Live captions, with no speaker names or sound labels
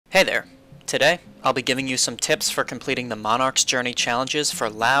Hey there! Today, I'll be giving you some tips for completing the Monarch's Journey challenges for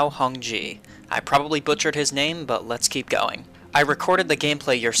Liao Hongji. I probably butchered his name, but let's keep going. I recorded the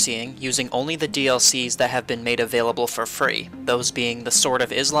gameplay you're seeing using only the DLCs that have been made available for free, those being the Sword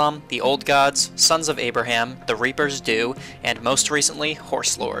of Islam, the Old Gods, Sons of Abraham, the Reaper's Due, and most recently,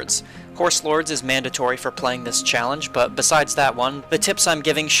 Horse Lords. Horse Lords is mandatory for playing this challenge, but besides that one, the tips I'm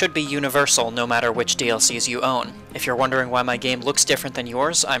giving should be universal no matter which DLCs you own. If you're wondering why my game looks different than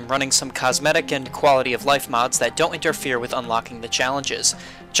yours, I'm running some cosmetic and quality of life mods that don't interfere with unlocking the challenges.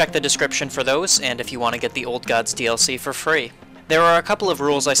 Check the description for those, and if you want to get the Old Gods DLC for free. There are a couple of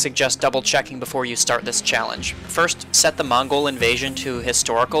rules I suggest double checking before you start this challenge. First, set the Mongol invasion to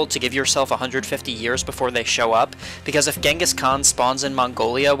historical to give yourself 150 years before they show up, because if Genghis Khan spawns in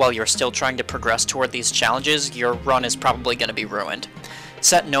Mongolia while you're still trying to progress toward these challenges, your run is probably going to be ruined.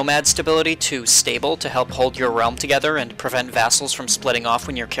 Set Nomad stability to stable to help hold your realm together and prevent vassals from splitting off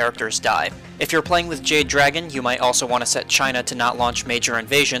when your characters die. If you're playing with Jade Dragon, you might also want to set China to not launch major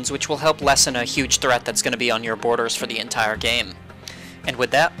invasions, which will help lessen a huge threat that's going to be on your borders for the entire game. And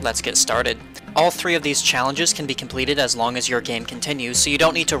with that, let's get started. All three of these challenges can be completed as long as your game continues, so you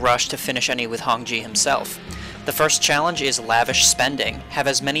don't need to rush to finish any with Hongji himself. The first challenge is Lavish Spending. Have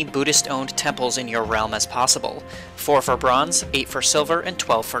as many Buddhist-owned temples in your realm as possible. 4 for bronze, 8 for silver, and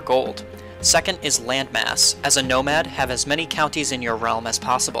 12 for gold. Second is Landmass. As a nomad, have as many counties in your realm as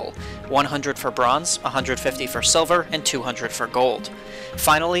possible. 100 for bronze, 150 for silver, and 200 for gold.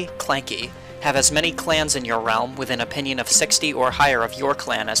 Finally, Clanky. Have as many clans in your realm with an opinion of 60 or higher of your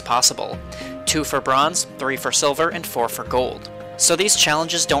clan as possible. 2 for bronze, 3 for silver, and 4 for gold. So these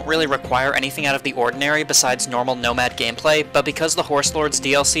challenges don't really require anything out of the ordinary besides normal Nomad gameplay, but because the Horse Lords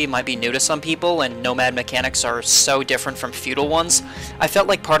DLC might be new to some people and Nomad mechanics are so different from feudal ones, I felt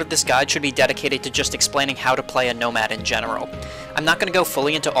like part of this guide should be dedicated to just explaining how to play a Nomad in general. I'm not going to go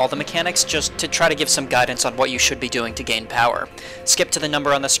fully into all the mechanics, just to try to give some guidance on what you should be doing to gain power. Skip to the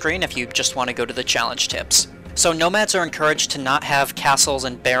number on the screen if you just want to go to the challenge tips. So nomads are encouraged to not have castles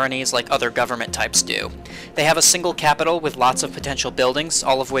and baronies like other government types do. They have a single capital with lots of potential buildings,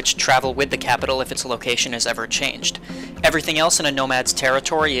 all of which travel with the capital if its location is ever changed. Everything else in a nomad's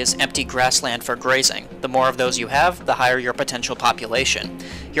territory is empty grassland for grazing. The more of those you have, the higher your potential population.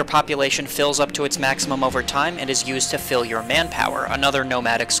 Your population fills up to its maximum over time and is used to fill your manpower, another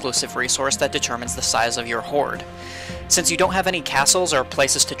nomad exclusive resource that determines the size of your horde. Since you don't have any castles or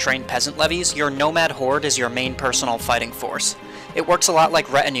places to train peasant levies, your Nomad Horde is your main personal fighting force. It works a lot like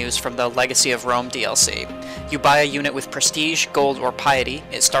retinues from the Legacy of Rome DLC. You buy a unit with prestige, gold, or piety,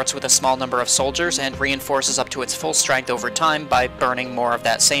 it starts with a small number of soldiers and reinforces up to its full strength over time by burning more of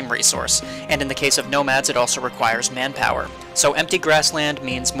that same resource, and in the case of nomads it also requires manpower. So empty grassland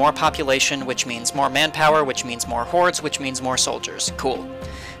means more population, which means more manpower, which means more hordes, which means more soldiers. Cool.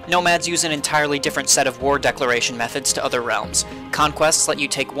 Nomads use an entirely different set of war declaration methods to other realms. Conquests let you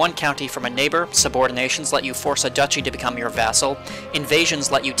take one county from a neighbor, subordinations let you force a duchy to become your vassal, invasions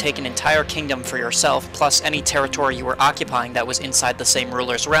let you take an entire kingdom for yourself, plus any territory you were occupying that was inside the same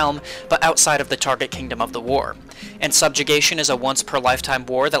ruler's realm, but outside of the target kingdom of the war. And subjugation is a once-per-lifetime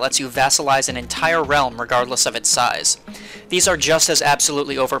war that lets you vassalize an entire realm regardless of its size. These are just as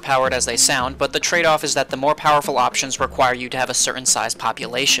absolutely overpowered as they sound, but the trade-off is that the more powerful options require you to have a certain size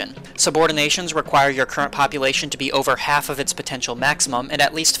population. Subordinations require your current population to be over half of its potential maximum, and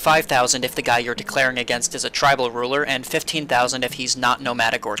at least 5,000 if the guy you're declaring against is a tribal ruler, and 15,000 if he's not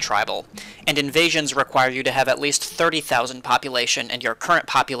nomadic or tribal. And invasions require you to have at least 30,000 population, and your current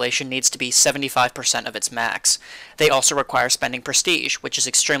population needs to be 75% of its max. They also require spending prestige, which is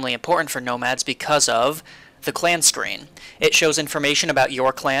extremely important for nomads because of the clan screen. It shows information about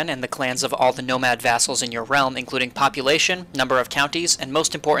your clan and the clans of all the nomad vassals in your realm, including population, number of counties, and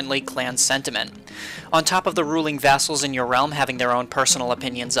most importantly, clan sentiment. On top of the ruling vassals in your realm having their own personal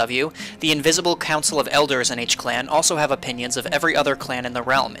opinions of you, the invisible council of elders in each clan also have opinions of every other clan in the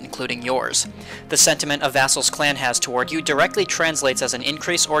realm, including yours. The sentiment a vassal's clan has toward you directly translates as an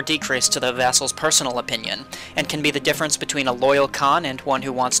increase or decrease to the vassal's personal opinion, and can be the difference between a loyal Khan and one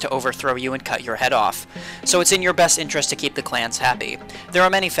who wants to overthrow you and cut your head off. So it's in your best interest to keep the clans happy. There are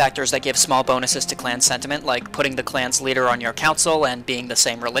many factors that give small bonuses to clan sentiment, like putting the clan's leader on your council and being the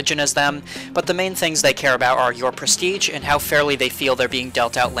same religion as them, but the main things they care about are your prestige and how fairly they feel they're being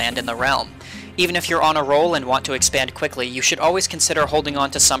dealt out land in the realm. Even if you're on a roll and want to expand quickly, you should always consider holding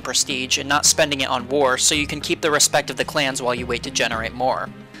on to some prestige and not spending it on war so you can keep the respect of the clans while you wait to generate more.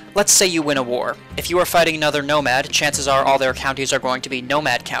 Let's say you win a war. If you are fighting another nomad, chances are all their counties are going to be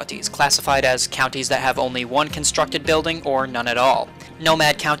nomad counties, classified as counties that have only one constructed building or none at all.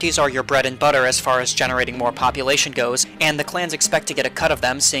 Nomad counties are your bread and butter as far as generating more population goes, and the clans expect to get a cut of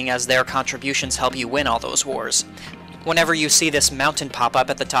them seeing as their contributions help you win all those wars. Whenever you see this mountain pop up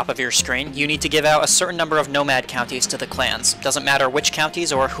at the top of your screen, you need to give out a certain number of nomad counties to the clans. Doesn't matter which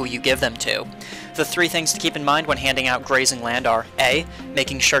counties or who you give them to. The 3 things to keep in mind when handing out grazing land are A.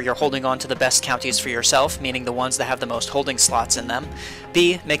 Making sure you're holding on to the best counties for yourself, meaning the ones that have the most holding slots in them.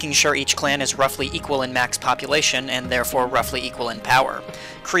 B. Making sure each clan is roughly equal in max population and therefore roughly equal in power.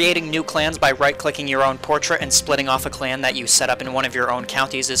 Creating new clans by right-clicking your own portrait and splitting off a clan that you set up in one of your own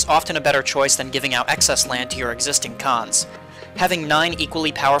counties is often a better choice than giving out excess land to your existing cons. Having 9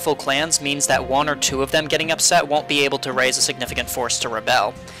 equally powerful clans means that 1 or 2 of them getting upset won't be able to raise a significant force to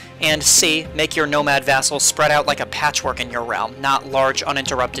rebel. And C. Make your nomad vassals spread out like a patchwork in your realm, not large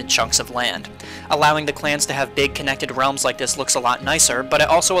uninterrupted chunks of land. Allowing the clans to have big connected realms like this looks a lot nicer, but it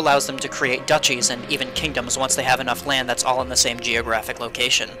also allows them to create duchies and even kingdoms once they have enough land that's all in the same geographic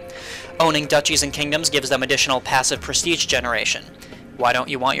location. Owning duchies and kingdoms gives them additional passive prestige generation. Why don't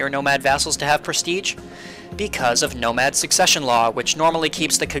you want your nomad vassals to have prestige? Because of nomad succession law, which normally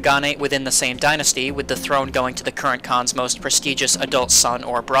keeps the Khaganate within the same dynasty, with the throne going to the current Khan's most prestigious adult son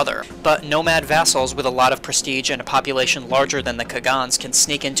or brother. But nomad vassals with a lot of prestige and a population larger than the Khagans can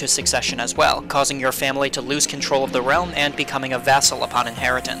sneak into succession as well, causing your family to lose control of the realm and becoming a vassal upon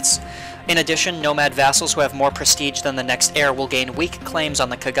inheritance. In addition, nomad vassals who have more prestige than the next heir will gain weak claims on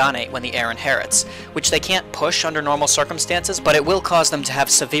the Khaganate when the heir inherits, which they can't push under normal circumstances, but it will cause them to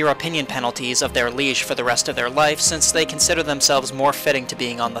have severe opinion penalties of their liege for the rest of their life since they consider themselves more fitting to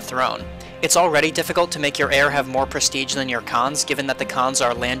being on the throne. It's already difficult to make your heir have more prestige than your Khans, given that the Khans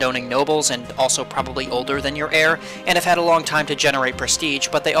are landowning nobles and also probably older than your heir, and have had a long time to generate prestige,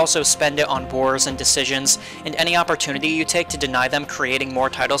 but they also spend it on wars and decisions, and any opportunity you take to deny them creating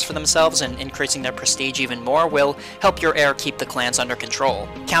more titles for themselves and increasing their prestige even more will help your heir keep the clans under control.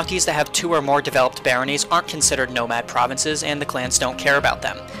 Counties that have 2 or more developed baronies aren't considered nomad provinces, and the clans don't care about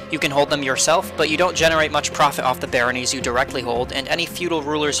them. You can hold them yourself, but you don't generate much profit off the baronies you directly hold, and any feudal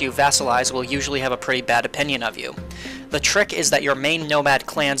rulers you vassalize will usually have a pretty bad opinion of you. The trick is that your main nomad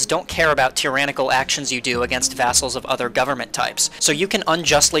clans don't care about tyrannical actions you do against vassals of other government types, so you can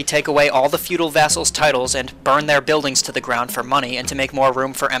unjustly take away all the feudal vassals' titles and burn their buildings to the ground for money and to make more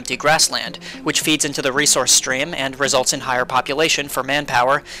room for empty grassland, which feeds into the resource stream and results in higher population for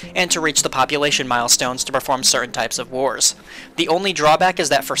manpower and to reach the population milestones to perform certain types of wars. The only drawback is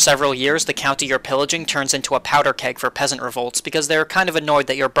that for several years the county you're pillaging turns into a powder keg for peasant revolts because they're kind of annoyed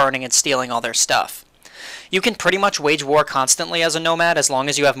that you're burning and stealing all their stuff. You can pretty much wage war constantly as a nomad as long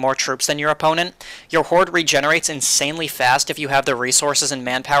as you have more troops than your opponent. Your horde regenerates insanely fast if you have the resources and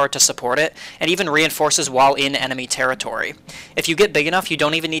manpower to support it, and even reinforces while in enemy territory. If you get big enough, you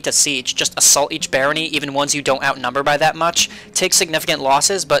don't even need to siege, just assault each barony, even ones you don't outnumber by that much, take significant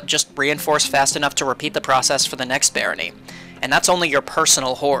losses, but just reinforce fast enough to repeat the process for the next barony. And that's only your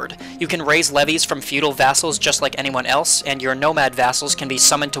personal horde. You can raise levies from feudal vassals just like anyone else, and your nomad vassals can be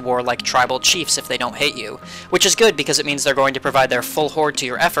summoned to war like tribal chiefs if they don't hate you, which is good because it means they're going to provide their full horde to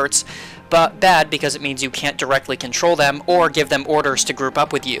your efforts, but bad because it means you can't directly control them or give them orders to group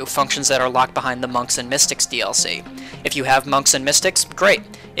up with you, functions that are locked behind the Monks and Mystics DLC. If you have Monks and Mystics, great.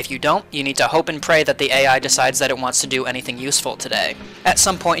 If you don't, you need to hope and pray that the AI decides that it wants to do anything useful today. At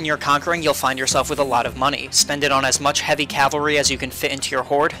some point in your conquering, you'll find yourself with a lot of money. Spend it on as much heavy cavalry as you can fit into your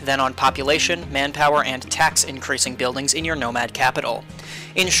horde, then on population, manpower, and tax-increasing buildings in your nomad capital.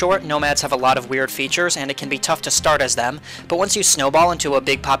 In short, nomads have a lot of weird features, and it can be tough to start as them, but once you snowball into a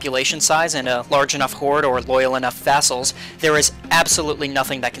big population size and a large enough horde or loyal enough vassals, there is absolutely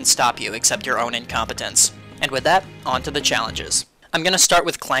nothing that can stop you except your own incompetence. And with that, on to the challenges. I'm going to start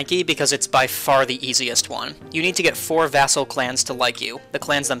with Clanky because it's by far the easiest one. You need to get 4 vassal clans to like you, the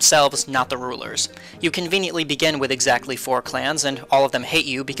clans themselves, not the rulers. You conveniently begin with exactly 4 clans, and all of them hate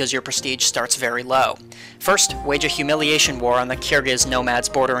you because your prestige starts very low. First, wage a humiliation war on the Kyrgyz nomads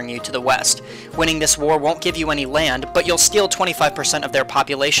bordering you to the west. Winning this war won't give you any land, but you'll steal 25% of their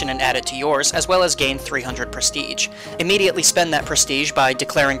population and add it to yours, as well as gain 300 prestige. Immediately spend that prestige by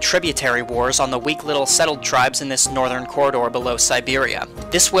declaring tributary wars on the weak little settled tribes in this northern corridor below Siberia.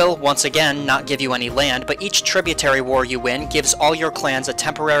 This will, once again, not give you any land, but each tributary war you win gives all your clans a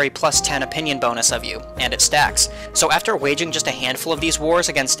temporary +10 opinion bonus of you, and it stacks. So after waging just a handful of these wars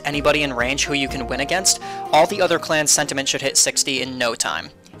against anybody in range who you can win against, all the other clans' sentiment should hit 60 in no time.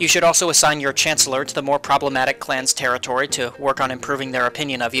 You should also assign your Chancellor to the more problematic clan's territory to work on improving their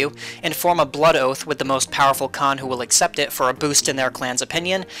opinion of you, and form a blood oath with the most powerful Khan who will accept it for a boost in their clan's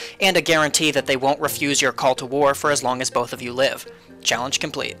opinion, and a guarantee that they won't refuse your call to war for as long as both of you live. Challenge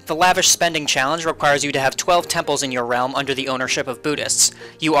complete. The Lavish Spending challenge requires you to have 12 temples in your realm under the ownership of Buddhists.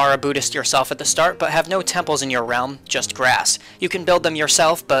 You are a Buddhist yourself at the start, but have no temples in your realm, just grass. You can build them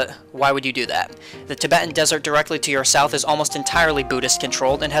yourself, but why would you do that? The Tibetan desert directly to your south is almost entirely Buddhist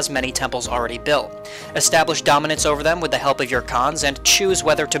controlled and has many temples already built. Establish dominance over them with the help of your Khans, and choose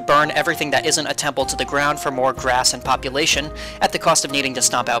whether to burn everything that isn't a temple to the ground for more grass and population, at the cost of needing to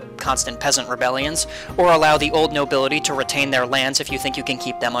stomp out constant peasant rebellions, or allow the old nobility to retain their lands if you think you can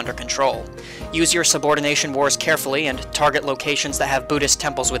keep them under control. Use your subordination wars carefully and target locations that have Buddhist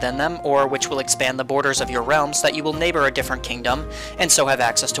temples within them, or which will expand the borders of your realms so that you will neighbor a different kingdom, and so have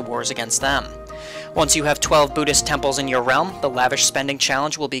access to wars against them. Once you have 12 Buddhist temples in your realm, the Lavish Spending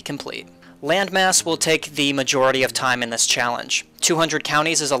challenge will be complete. Landmass will take the majority of time in this challenge. 200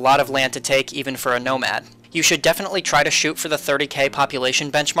 counties is a lot of land to take even for a nomad. You should definitely try to shoot for the 30k population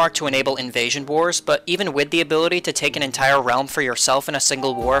benchmark to enable invasion wars, but even with the ability to take an entire realm for yourself in a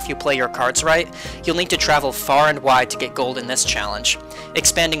single war if you play your cards right, you'll need to travel far and wide to get gold in this challenge.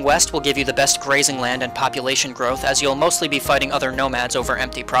 Expanding west will give you the best grazing land and population growth, as you'll mostly be fighting other nomads over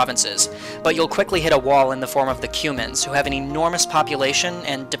empty provinces, but you'll quickly hit a wall in the form of the Cumans, who have an enormous population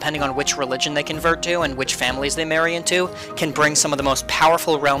and, depending on which religion they convert to and which families they marry into, can bring some of the most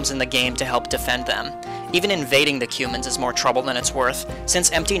powerful realms in the game to help defend them. Even invading the Cumans is more trouble than it's worth,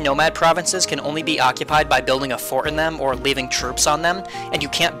 since empty nomad provinces can only be occupied by building a fort in them or leaving troops on them, and you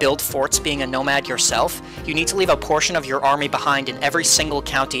can't build forts being a nomad yourself. You need to leave a portion of your army behind in every single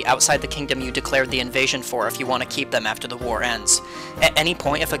county outside the kingdom you declared the invasion for if you want to keep them after the war ends. At any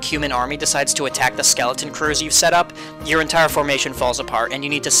point, if a Cuman army decides to attack the skeleton crews you've set up, your entire formation falls apart and you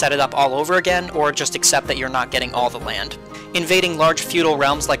need to set it up all over again, or just accept that you're not getting all the land. Invading large feudal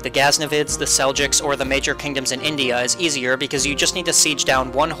realms like the Ghaznavids, the Seljuks, or the major kingdoms in India is easier because you just need to siege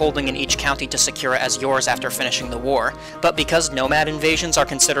down one holding in each county to secure it as yours after finishing the war. But because nomad invasions are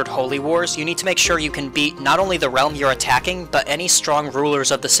considered holy wars, you need to make sure you can beat not only the realm you're attacking, but any strong rulers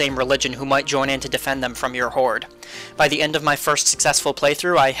of the same religion who might join in to defend them from your horde. By the end of my first successful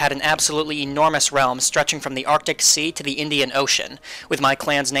playthrough, I had an absolutely enormous realm stretching from the Arctic Sea to the Indian Ocean, with my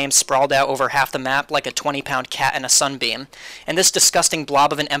clan's names sprawled out over half the map like a 20-pound cat in a sunbeam. And this disgusting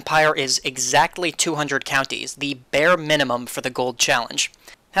blob of an empire is exactly 200 counties, the bare minimum for the gold challenge.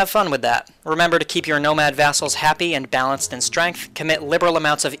 Have fun with that. Remember to keep your nomad vassals happy and balanced in strength, commit liberal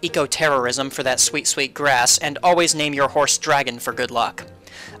amounts of eco-terrorism for that sweet, sweet grass, and always name your horse Dragon for good luck.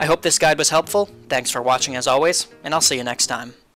 I hope this guide was helpful. Thanks for watching as always, and I'll see you next time.